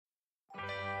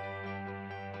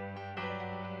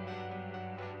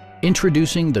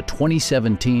Introducing the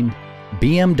 2017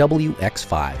 BMW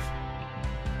X5.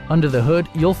 Under the hood,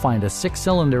 you'll find a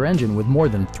 6-cylinder engine with more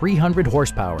than 300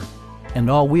 horsepower, and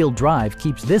all-wheel drive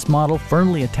keeps this model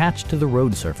firmly attached to the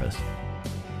road surface.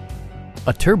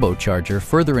 A turbocharger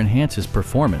further enhances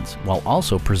performance while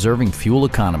also preserving fuel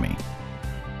economy.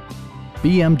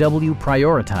 BMW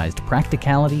prioritized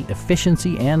practicality,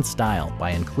 efficiency, and style by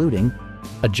including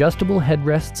adjustable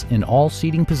headrests in all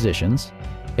seating positions,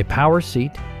 a power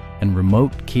seat, and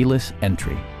remote keyless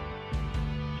entry.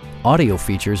 Audio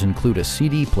features include a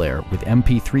CD player with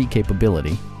MP3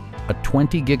 capability, a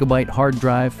 20-gigabyte hard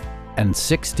drive, and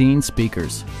 16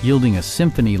 speakers, yielding a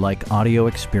symphony-like audio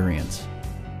experience.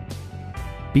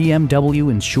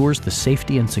 BMW ensures the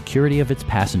safety and security of its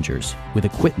passengers with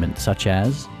equipment such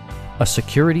as a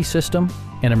security system,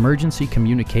 an emergency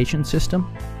communication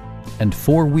system, and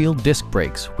 4-wheel disc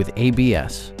brakes with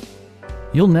ABS.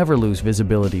 You'll never lose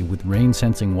visibility with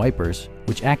rain-sensing wipers,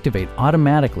 which activate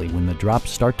automatically when the drops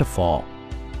start to fall.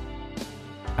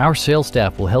 Our sales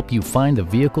staff will help you find the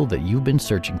vehicle that you've been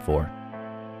searching for.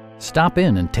 Stop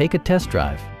in and take a test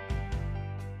drive.